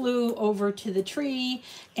flew over to the tree,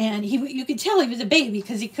 and you could tell he was a baby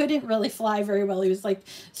because he couldn't really fly very well. He was like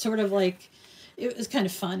sort of like, it was kind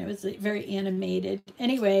of fun. It was like very animated.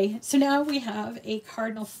 Anyway, so now we have a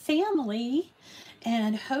cardinal family,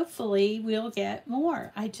 and hopefully we'll get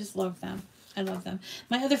more. I just love them. I love them.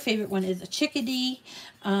 My other favorite one is a chickadee.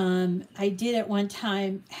 I did at one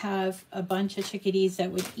time have a bunch of chickadees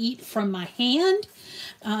that would eat from my hand.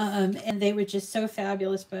 And they were just so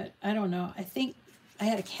fabulous, but I don't know. I think I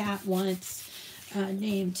had a cat once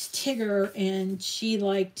named Tigger, and she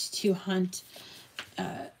liked to hunt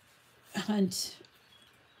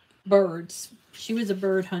birds. She was a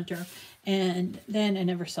bird hunter. And then I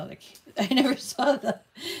never saw the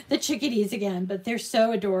chickadees again, but they're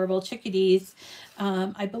so adorable. Chickadees.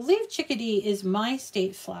 I believe chickadee is my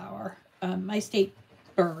state flower, my state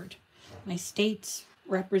bird, my state's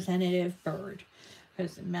representative bird,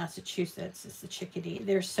 because in Massachusetts it's the chickadee.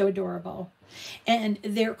 They're so adorable. And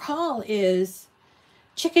their call is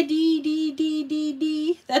chickadee dee dee dee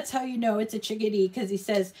dee. That's how you know it's a chickadee, because he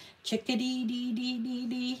says chickadee dee dee dee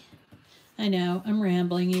dee. I know I'm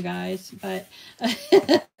rambling, you guys, but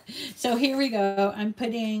so here we go. I'm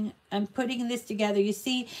putting this together. You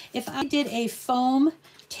see, if I did a foam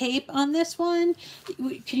tape on this one,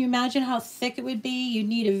 can you imagine how thick it would be? You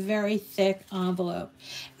need a very thick envelope.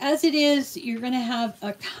 As it is, you're going to have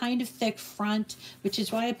a kind of thick front, which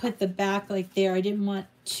is why I put the back like there. I didn't want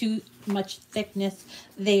too much thickness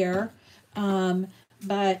there,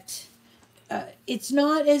 but it's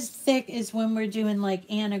not as thick as when we're doing like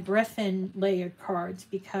Anna Griffin layered cards,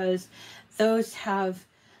 because those have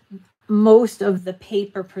most of the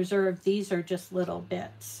paper preserved. These are just little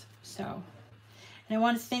bits. So, and I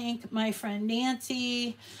want to thank my friend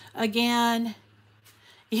Nancy again.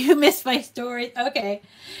 You missed my story. Okay.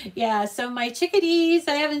 Yeah, so my chickadees,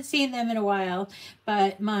 I haven't seen them in a while,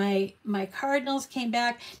 but my cardinals came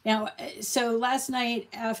back. Now, so last night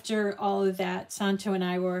after all of that, Santo and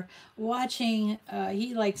I were watching,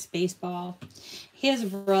 he likes baseball. He has a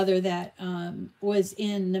brother that was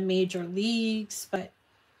in the major leagues, but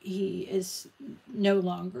he is no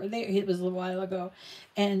longer there. It was a little while ago,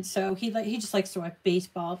 and so he just likes to watch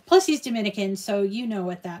baseball. Plus, he's Dominican, so you know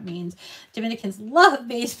what that means. Dominicans love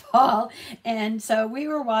baseball, and so we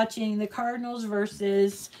were watching the Cardinals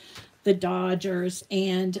versus the Dodgers,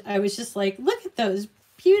 and I was just like, look at those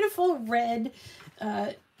beautiful red,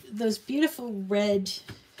 uh, those beautiful red.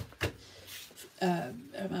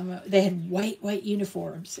 They had white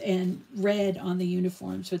uniforms and red on the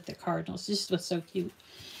uniforms with the Cardinals. This was so cute,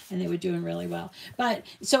 and they were doing really well. But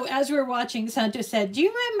so as we were watching, Santo said, "Do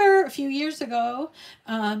you remember a few years ago?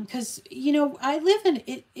 Because you know I live in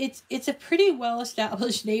it. It's a pretty well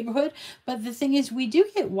established neighborhood, but the thing is, we do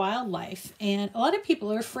get wildlife, and a lot of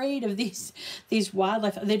people are afraid of these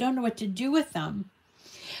wildlife. They don't know what to do with them.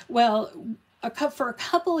 Well, for a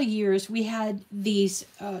couple of years, we had these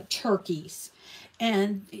turkeys."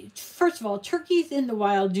 And first of all, turkeys in the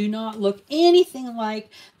wild do not look anything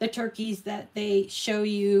like the turkeys that they show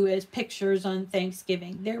you as pictures on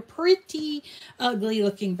Thanksgiving. They're pretty ugly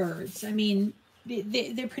looking birds. I mean,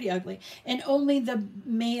 they're pretty ugly. And only the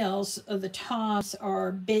males of the toms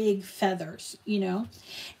are big feathers, you know.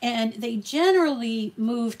 And they generally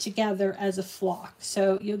move together as a flock.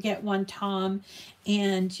 So you'll get one tom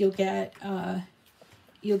and you'll get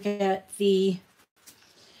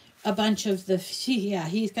a bunch of the, yeah,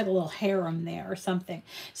 he's got a little harem there or something.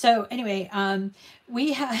 So anyway,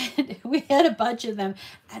 we had a bunch of them,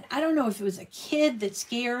 and I don't know if it was a kid that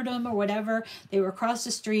scared them or whatever. They were across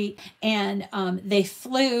the street, and they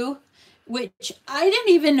flew, which I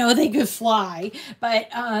didn't even know they could fly,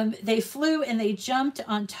 but they flew and they jumped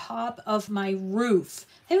on top of my roof.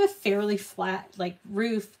 I have a fairly flat like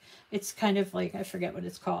roof. It's kind of like, I forget what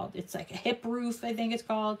it's called. It's like a hip roof, I think it's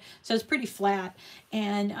called. So it's pretty flat.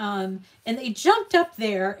 And they jumped up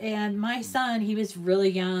there, and my son, he was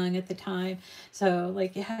really young at the time. So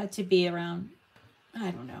like it had to be around,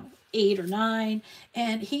 I don't know, 8 or 9.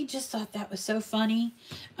 And he just thought that was so funny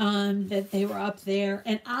that they were up there.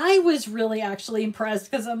 And I was really actually impressed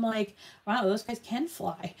because I'm like, wow, those guys can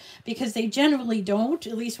fly, because they generally don't.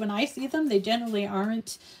 At least when I see them, they generally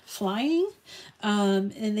aren't flying.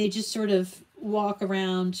 And they just sort of walk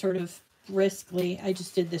around sort of briskly. I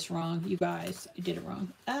just did this wrong, you guys. I did it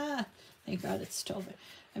wrong. Thank God it's still there.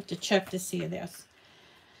 I have to check to see this.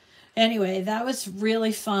 Anyway, that was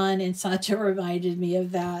really fun, and Sancho reminded me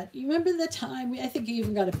of that. You remember the time? I think you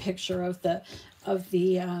even got a picture of the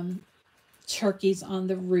turkeys on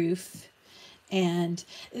the roof. And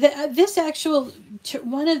this actual,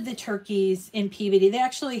 one of the turkeys in Peabody, they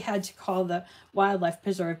actually had to call the wildlife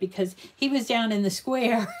preserve because he was down in the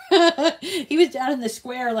square. He was down in the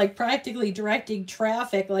square, like practically directing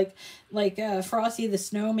traffic, like Frosty the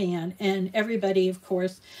Snowman. And everybody, of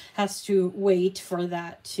course, has to wait for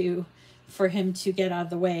him to get out of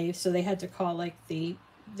the way. So they had to call like the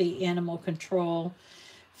animal control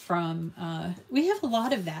from, we have a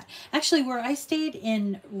lot of that. Actually, where I stayed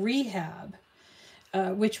in rehab,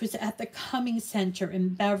 which was at the Cumming Center in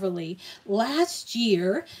Beverly. Last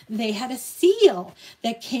year, they had a seal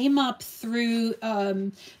that came up through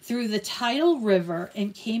the Tidal River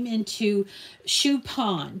and came into Shoe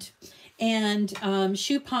Pond. And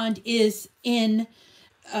Shoe Pond is in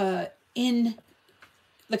the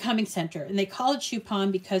Cumming Center. And they call it Shoe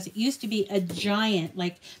Pond because it used to be a giant,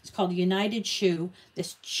 like it's called United Shoe,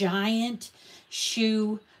 this giant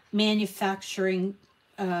shoe manufacturing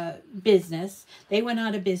business. They went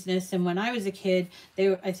out of business, and when I was a kid,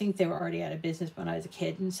 I think they were already out of business when I was a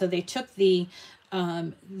kid, and so they took the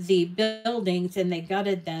buildings and they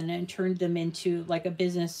gutted them and turned them into like a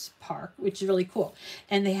business park, which is really cool.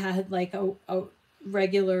 And they had like a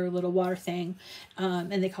regular little water thing,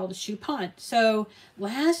 and they called it Shoe Pond. So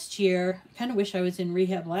last year, I kind of wish I was in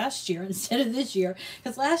rehab last year instead of this year,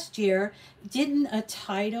 because last year didn't a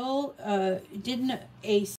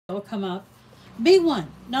seal come up? Big one,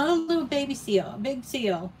 not a little baby seal, a big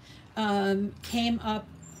seal, came up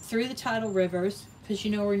through the tidal rivers, because you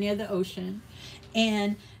know we're near the ocean,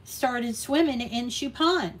 and started swimming in Shoe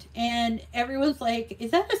Pond. And everyone's like,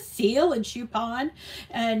 is that a seal in Shoe Pond?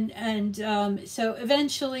 And so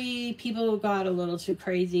eventually people got a little too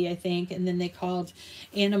crazy, I think, and then they called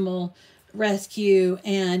animal rescue,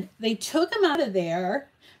 and they took him out of there,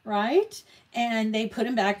 right? and they put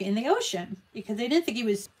him back in the ocean because they didn't think he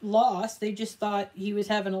was lost. They just thought he was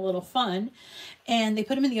having a little fun, and they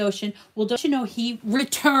put him in the ocean. Well, don't you know, he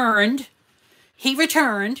returned. He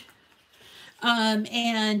returned,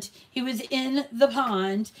 and he was in the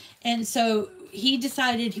pond, and so he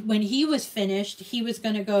decided when he was finished, he was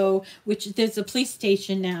going to go, which there's a police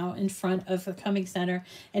station now in front of the Cumming Center,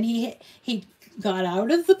 and he got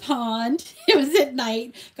out of the pond. It was at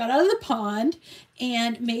night. Got out of the pond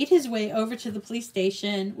and made his way over to the police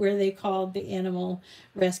station where they called the animal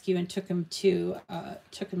rescue and took him to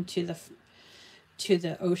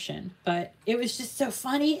the ocean. But it was just so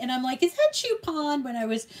funny, and I'm like, is that Shoe Pond? When I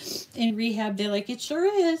was in rehab, they're like, it sure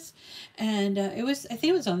is. And I think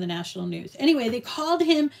it was on the national news. Anyway, they called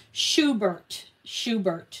him Schubert.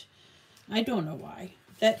 I don't know why.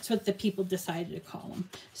 That's what the people decided to call him.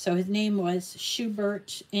 So his name was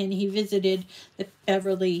Schubert, and he visited the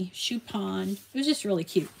Beverly Shoe Pond. It was just really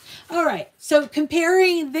cute. All right, so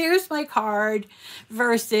comparing, there's my card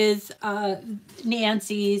versus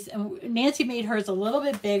Nancy's. Nancy made hers a little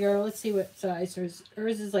bit bigger. Let's see what size hers.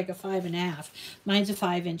 Hers is like a 5.5. Mine's a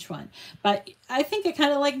 5-inch one. But I think I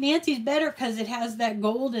kind of like Nancy's better because it has that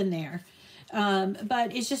gold in there.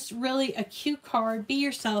 But it's just really a cute card. Be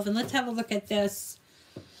yourself, and let's have a look at this.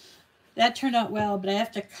 That turned out well, but I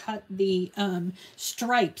have to cut the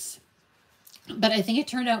stripes. But I think it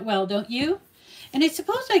turned out well, don't you? And I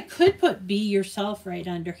suppose I could put Be Yourself right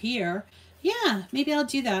under here. Yeah, maybe I'll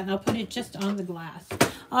do that, and I'll put it just on the glass.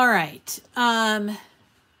 All right.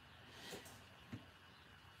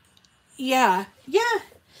 Yeah.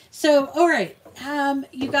 So, all right.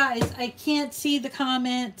 You guys, I can't see the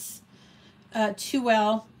comments too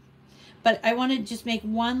well. But I want to just make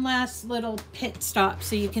one last little pit stop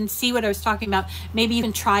so you can see what I was talking about. Maybe you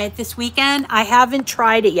can try it this weekend. I haven't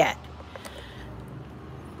tried it yet.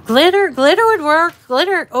 Glitter would work.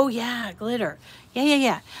 Glitter. Oh, yeah, glitter.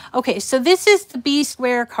 Yeah. Okay, so this is the B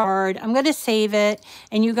Square card. I'm going to save it,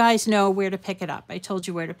 and you guys know where to pick it up. I told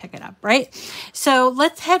you where to pick it up, right? So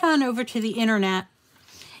let's head on over to the internet.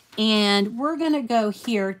 And we're going to go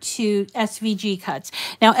here to SVG Cuts.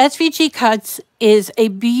 Now, SVG Cuts is a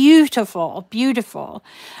beautiful, beautiful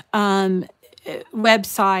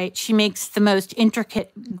website. She makes the most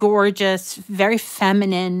intricate, gorgeous, very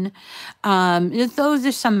feminine, those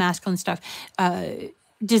are some masculine stuff,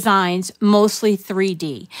 designs, mostly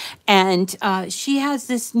 3D. And she has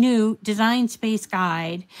this new design space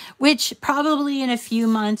guide, which probably in a few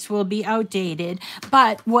months will be outdated.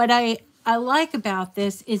 But what I like about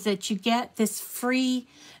this is that you get this free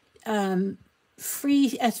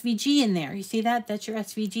SVG in there. You see that? That's your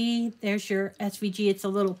SVG. There's your SVG. It's a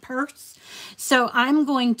little purse. So I'm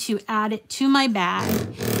going to add it to my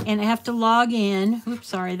bag, and I have to log in. Oops,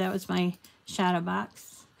 sorry, that was my shadow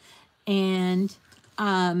box. And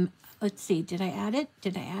let's see, did I add it?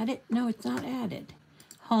 No, it's not added.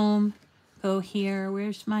 Home, go here.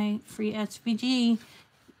 Where's my free SVG?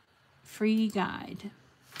 Free guide.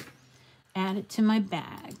 Add it to my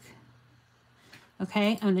bag.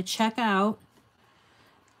 Okay, I'm going to check out,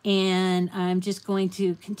 and I'm just going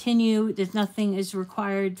to continue. There's nothing is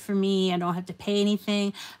required for me. I don't have to pay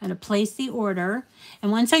anything. I'm going to place the order, and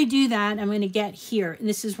once I do that, I'm going to get here. And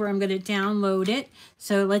this is where I'm going to download it.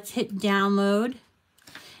 So let's hit download,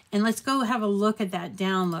 and let's go have a look at that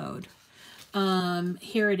download.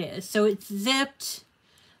 Here it is. So it's zipped.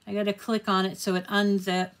 I got to click on it so it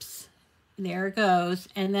unzips. There it goes.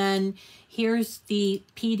 And then here's the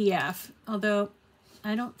PDF, although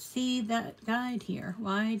I don't see that guide here.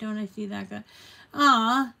 Why don't I see that guide?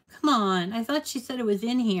 Ah, come on. I thought she said it was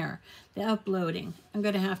in here, the uploading. I'm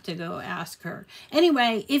going to have to go ask her.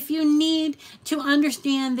 Anyway, if you need to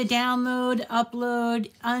understand the download, upload,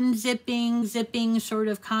 unzipping, zipping sort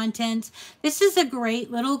of contents, this is a great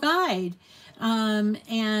little guide.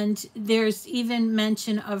 And there's even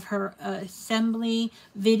mention of her assembly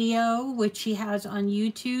video, which she has on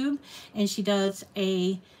YouTube, and she does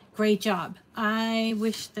a great job. I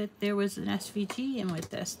wish that there was an SVG in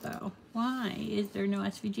with this, though. Why is there no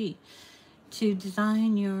SVG? To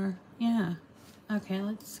design your, yeah. Okay,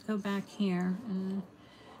 let's go back here.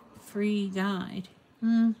 Free guide.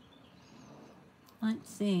 Let's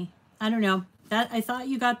see. I don't know. I thought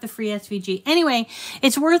you got the free SVG. Anyway,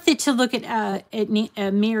 it's worth it to look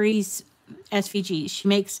at Mary's SVG. She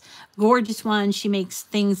makes gorgeous ones. She makes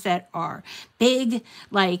things that are big,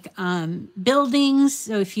 like buildings.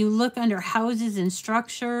 So if you look under houses and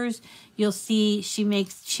structures, you'll see she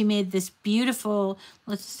made this beautiful.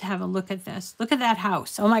 Let's have a look at this. Look at that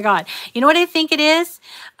house. Oh my God! You know what I think it is?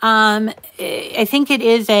 I think it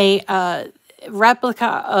is a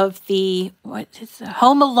replica of the, what is the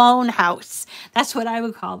Home Alone house. That's what I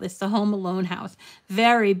would call this, the Home Alone house.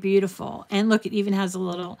 Very beautiful. And look, it even has a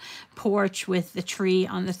little porch with the tree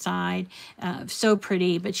on the side. So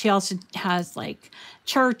pretty. But she also has like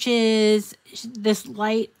churches, this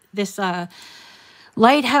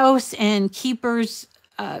lighthouse and keepers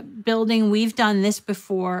building. We've done this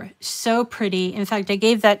before. So pretty. In fact, I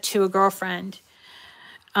gave that to a girlfriend.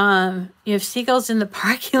 You have seagulls in the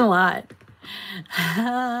parking lot.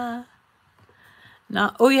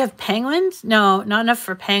 No. Oh, you have penguins? No, not enough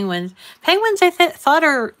for penguins. Penguins, I thought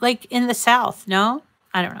are like in the south. No,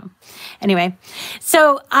 I don't know. Anyway,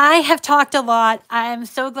 so I have talked a lot. I'm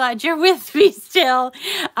so glad you're with me still.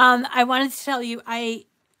 I wanted to tell you, I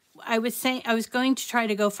was saying I was going to try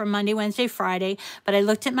to go for Monday, Wednesday, Friday, but I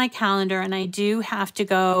looked at my calendar and I do have to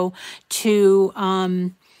go to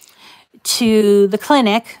the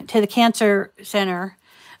clinic, to the cancer center,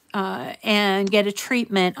 and get a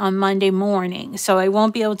treatment on Monday morning. So I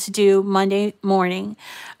won't be able to do Monday morning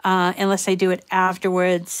unless I do it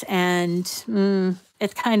afterwards. And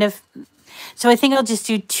it's kind of, so I think I'll just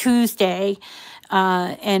do Tuesday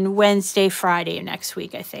and Wednesday, Friday next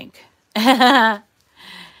week, I think.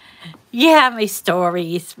 Yeah, my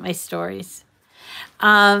stories.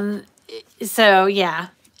 So yeah.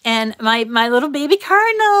 And my little baby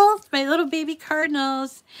cardinals,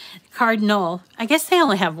 cardinal. I guess they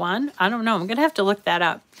only have one. I don't know. I'm going to have to look that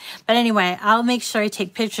up. But anyway, I'll make sure I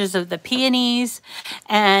take pictures of the peonies.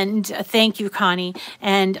 And thank you, Connie.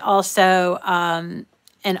 And also,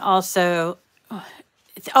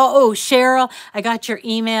 Cheryl, I got your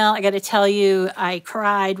email. I got to tell you, I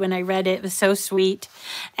cried when I read it. It was so sweet.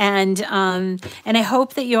 And I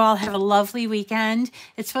hope that you all have a lovely weekend.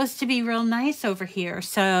 It's supposed to be real nice over here.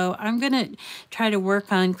 So I'm going to try to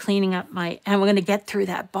work on cleaning up and we're going to get through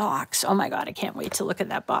that box. Oh my God, I can't wait to look at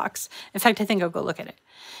that box. In fact, I think I'll go look at it.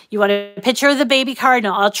 You want a picture of the baby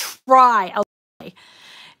cardinal? I'll try.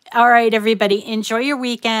 All right, everybody, enjoy your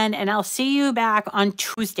weekend and I'll see you back on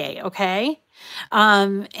Tuesday. Okay.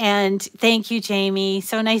 And thank you, Jamie.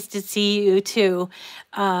 So nice to see you too.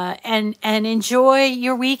 And enjoy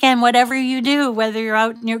your weekend, whatever you do, whether you're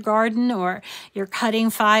out in your garden or you're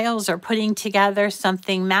cutting files or putting together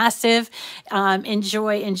something massive.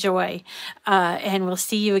 Enjoy. And we'll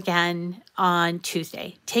see you again on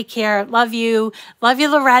Tuesday. Take care. Love you. Love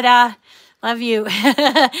you, Loretta. Love you.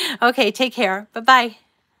 Okay, take care. Bye-bye.